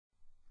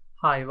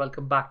Hi,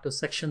 welcome back to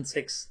section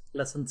 6,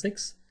 lesson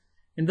 6.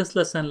 In this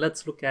lesson,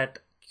 let's look at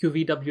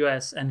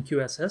QVWS and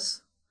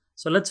QSS.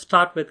 So let's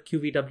start with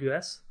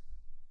QVWS.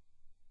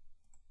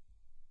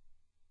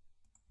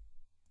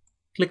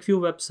 QlikView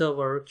Web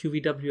Server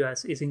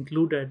QVWS is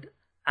included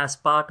as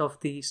part of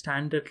the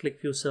standard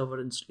QlikView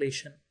server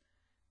installation.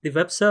 The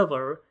web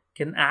server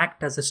can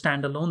act as a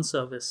standalone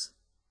service.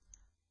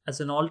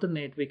 As an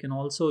alternate, we can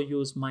also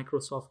use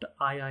Microsoft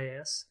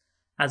IIS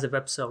as a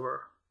web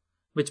server,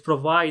 which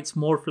provides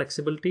more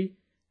flexibility,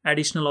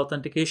 additional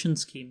authentication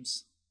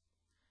schemes.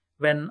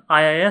 When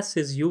IIS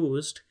is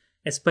used,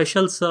 a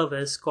special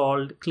service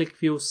called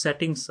QlikView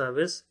Settings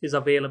Service is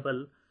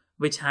available,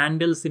 which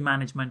handles the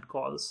management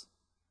calls,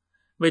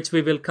 which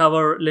we will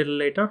cover a little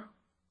later.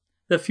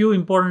 There are few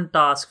important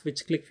tasks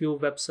which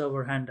QlikView Web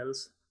Server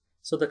handles.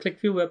 So the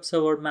QlikView Web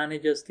Server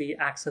manages the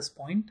access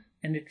point,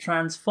 and it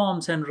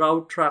transforms and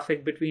route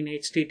traffic between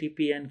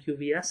HTTP and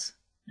QVS.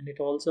 And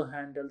it also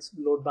handles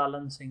load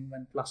balancing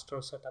when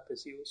cluster setup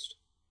is used.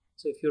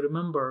 So if you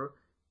remember,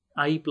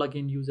 IE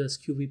plugin uses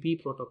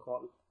QVP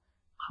protocol.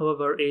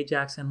 However,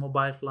 Ajax and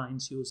mobile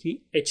clients use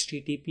the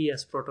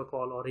HTTPS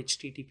protocol or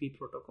HTTP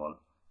protocol.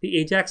 The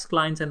Ajax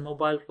clients and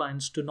mobile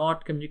clients do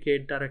not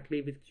communicate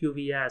directly with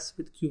QVS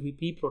with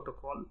QVP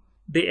protocol.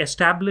 They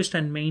established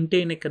and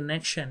maintain a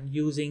connection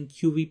using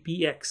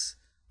QVPX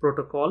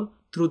protocol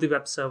through the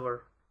web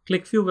server.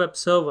 QlikView Web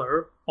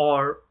Server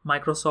or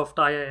Microsoft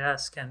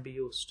IIS can be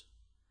used.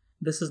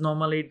 This is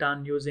normally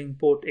done using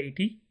port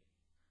 80.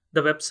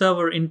 The web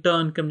server in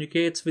turn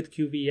communicates with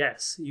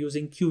QVS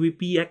using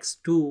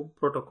QVPX2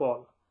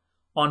 protocol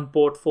on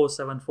port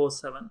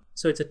 4747.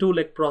 So it's a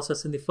two-leg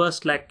process. In the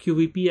first leg,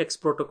 QVPX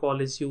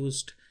protocol is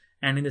used,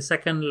 and in the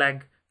second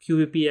leg,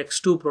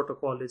 QVPX2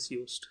 protocol is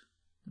used.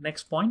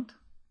 Next point,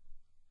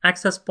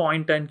 access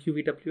point and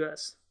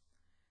QVWS.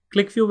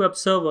 QlikView Web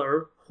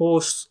Server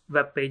hosts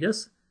web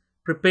pages,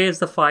 prepares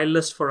the file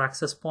list for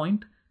access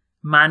point,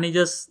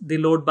 manages the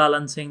load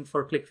balancing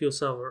for QlikView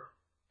server.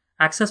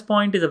 Access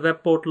point is a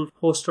web portal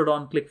hosted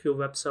on QlikView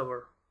Web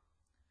Server.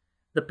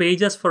 The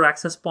pages for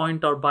access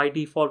point are by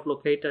default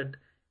located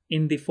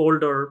in the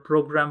folder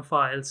program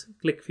files,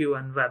 QlikView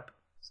and web.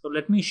 So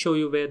let me show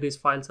you where these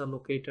files are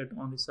located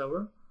on the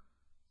server.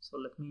 So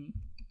let me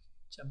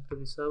jump to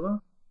the server.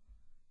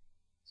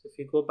 So if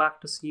you go back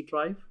to C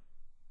drive,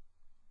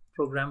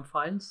 program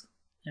files,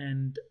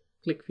 and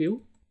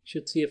QlikView, you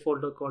should see a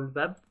folder called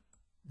web.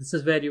 This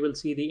is where you will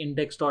see the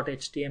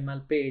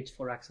index.html page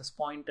for access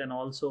point and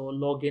also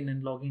login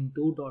and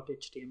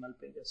login2.html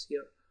pages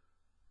here.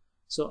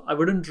 So I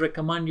wouldn't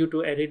recommend you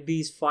to edit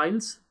these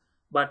files,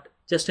 but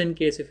just in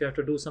case if you have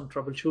to do some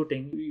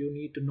troubleshooting, you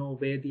need to know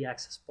where the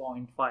access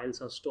point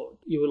files are stored.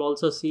 You will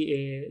also see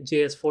a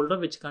JS folder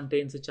which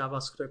contains the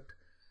JavaScript.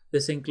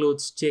 This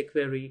includes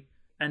jQuery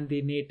and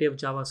the native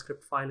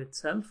JavaScript file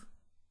itself.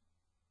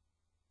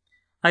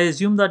 I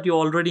assume that you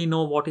already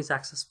know what is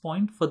access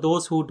point. For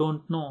those who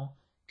don't know,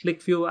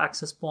 QlikView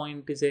Access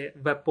Point is a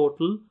web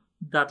portal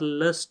that will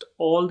list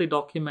all the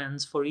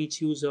documents for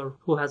each user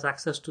who has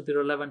access to the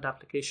relevant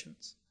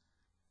applications.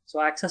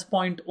 So access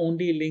point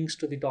only links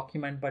to the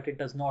document, but it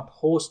does not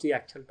host the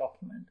actual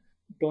document.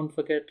 Don't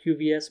forget,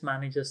 QVS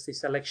manages the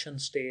selection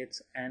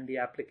states and the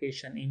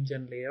application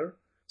engine layer.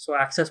 So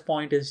access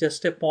point is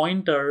just a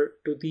pointer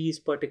to these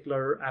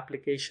particular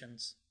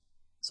applications.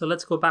 So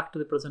let's go back to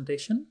the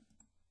presentation.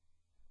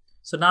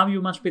 So now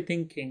you must be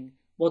thinking,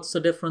 what's the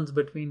difference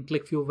between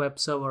QlikView Web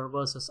Server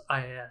versus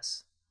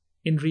IIS?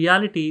 In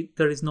reality,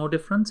 there is no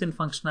difference in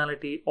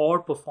functionality or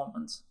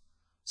performance.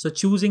 So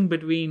choosing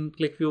between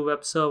QlikView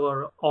Web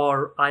Server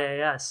or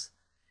IIS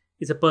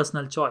is a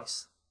personal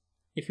choice.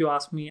 If you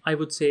ask me, I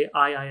would say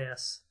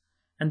IIS.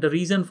 And the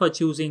reason for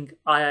choosing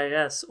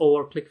IIS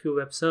over QlikView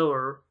Web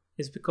Server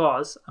is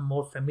because I'm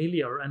more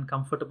familiar and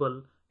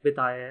comfortable with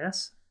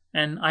IIS.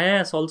 And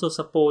IIS also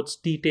supports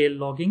detailed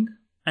logging,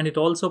 and it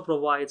also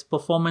provides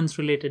performance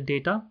related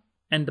data.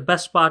 And the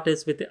best part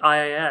is with the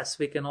IIS,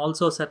 we can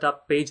also set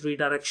up page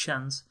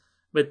redirections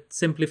with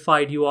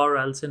simplified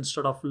URLs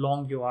instead of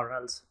long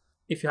URLs.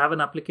 If you have an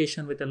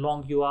application with a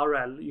long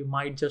URL, you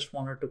might just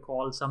want it to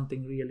call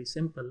something really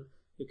simple.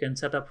 You can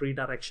set up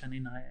redirection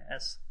in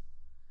IIS.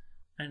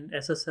 And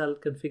SSL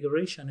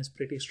configuration is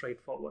pretty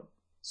straightforward.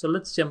 So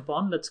let's jump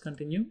on, let's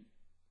continue.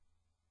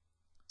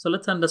 So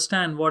let's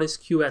understand what is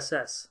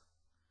QSS.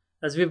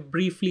 As we've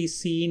briefly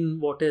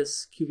seen what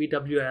is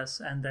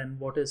QVWS and then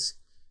what is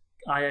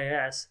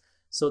IIS,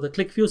 so the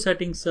QlikView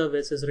settings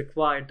service is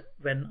required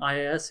when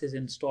IIS is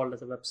installed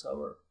as a web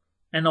server.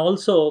 And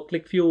also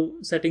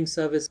QlikView settings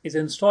service is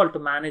installed to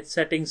manage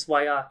settings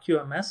via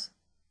QMS.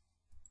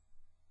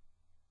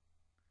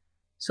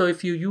 So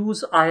if you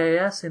use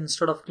IIS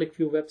instead of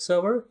QlikView Web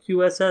Server,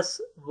 QSS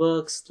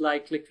works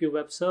like QlikView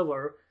Web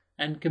Server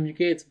and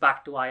communicates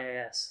back to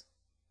IIS.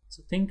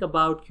 So think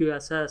about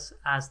QSS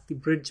as the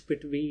bridge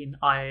between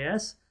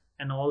IIS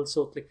and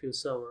also QlikView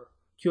Server.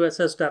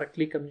 QSS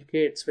directly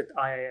communicates with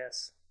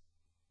IIS.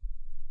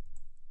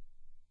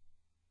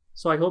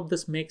 So I hope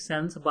this makes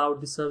sense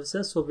about the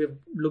services. So we've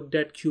looked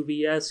at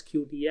QVS,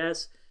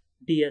 QTS,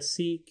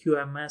 DSC,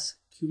 QMS,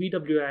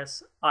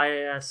 QVWS,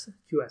 IIS,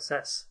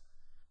 QSS.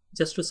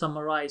 Just to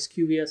summarize,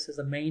 QVS is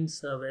the main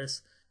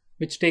service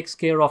which takes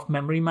care of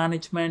memory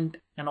management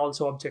and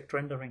also object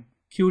rendering.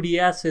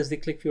 QDS is the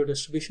QlikView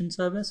distribution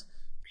service.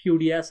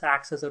 QDS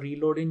acts as a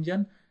reload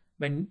engine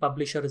when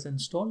publisher is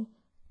installed.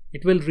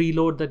 It will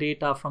reload the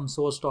data from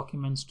source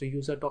documents to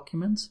user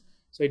documents.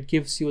 So it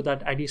gives you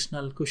that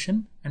additional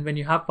cushion. And when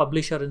you have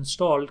publisher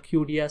installed,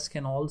 QDS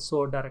can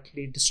also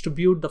directly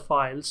distribute the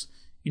files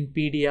in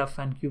PDF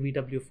and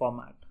QVW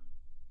format.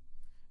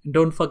 And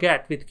don't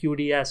forget, with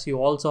QDS, you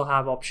also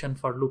have option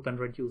for loop and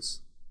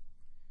reduce.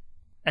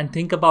 And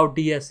think about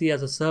DSC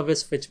as a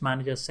service which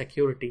manages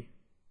security.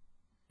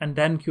 And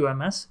then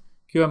QMS.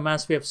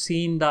 QMS, we have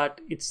seen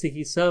that it's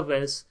the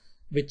service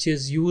which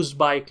is used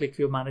by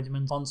QlikView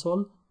Management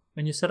Console.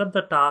 When you set up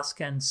the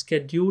task and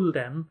schedule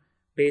them,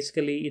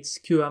 basically it's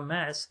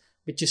QMS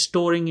which is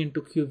storing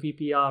into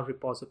QVPR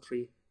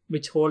repository,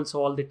 which holds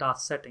all the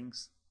task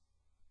settings.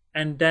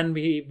 And then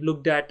we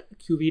looked at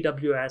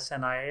QVWS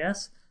and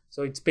IIS.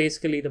 So it's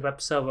basically the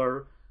web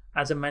server.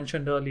 As I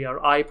mentioned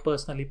earlier, I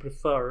personally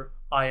prefer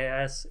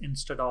IIS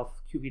instead of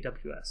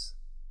QVWS.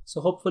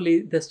 So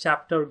hopefully this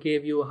chapter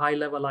gave you a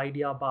high-level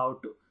idea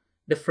about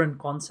different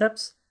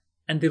concepts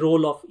and the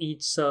role of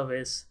each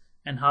service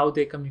and how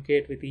they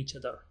communicate with each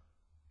other.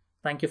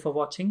 Thank you for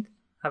watching.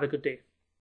 Have a good day.